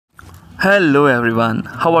Hello everyone,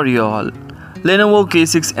 how are you all? Lenovo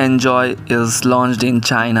K6 Enjoy is launched in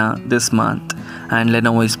China this month, and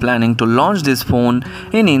Lenovo is planning to launch this phone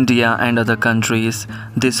in India and other countries.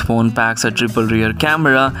 This phone packs a triple rear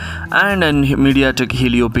camera and a MediaTek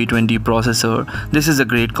Helio P20 processor. This is a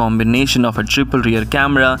great combination of a triple rear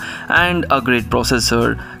camera and a great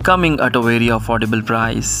processor coming at a very affordable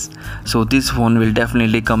price. So this phone will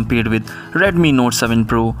definitely compete with Redmi Note 7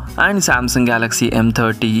 Pro and Samsung Galaxy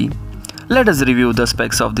M30. Let us review the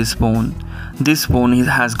specs of this phone. This phone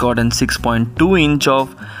has got a 6.2 inch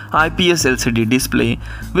of IPS LCD display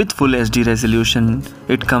with Full HD resolution.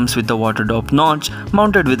 It comes with a water drop notch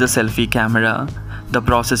mounted with a selfie camera. The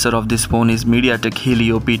processor of this phone is MediaTek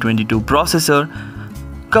Helio P22 processor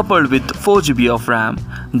coupled with 4GB of RAM.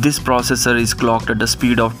 This processor is clocked at a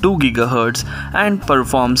speed of 2 GHz and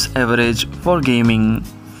performs average for gaming.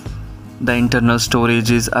 The internal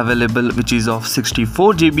storage is available, which is of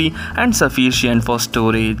 64GB and sufficient for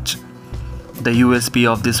storage. The USP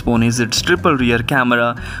of this phone is its triple rear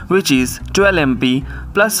camera, which is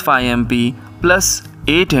 12MP plus 5MP plus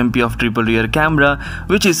 8MP of triple rear camera,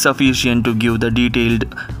 which is sufficient to give the detailed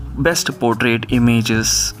best portrait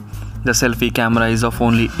images. The selfie camera is of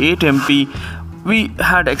only 8MP. We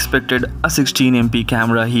had expected a 16MP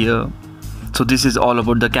camera here. So this is all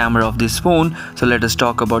about the camera of this phone. So let us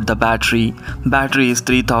talk about the battery. Battery is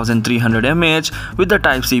 3300 mAh with the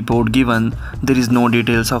Type-C port given. There is no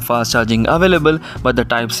details of fast charging available, but the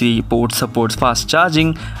Type-C port supports fast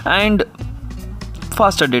charging and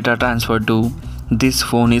faster data transfer too. This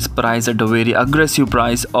phone is priced at a very aggressive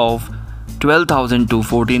price of 12,000 to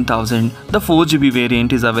 14,000. The 4GB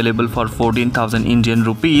variant is available for 14,000 Indian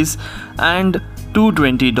rupees and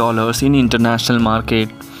 $220 in international market.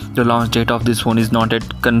 The launch date of this phone is not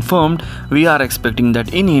yet confirmed. We are expecting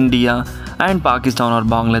that in India and Pakistan or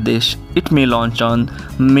Bangladesh, it may launch on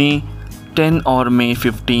May 10 or May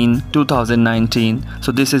 15, 2019.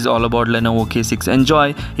 So this is all about Lenovo K6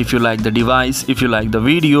 Enjoy. If you like the device, if you like the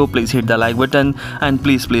video, please hit the like button and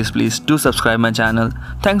please do subscribe my channel.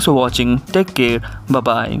 Thanks for watching. Take care. Bye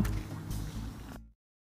bye.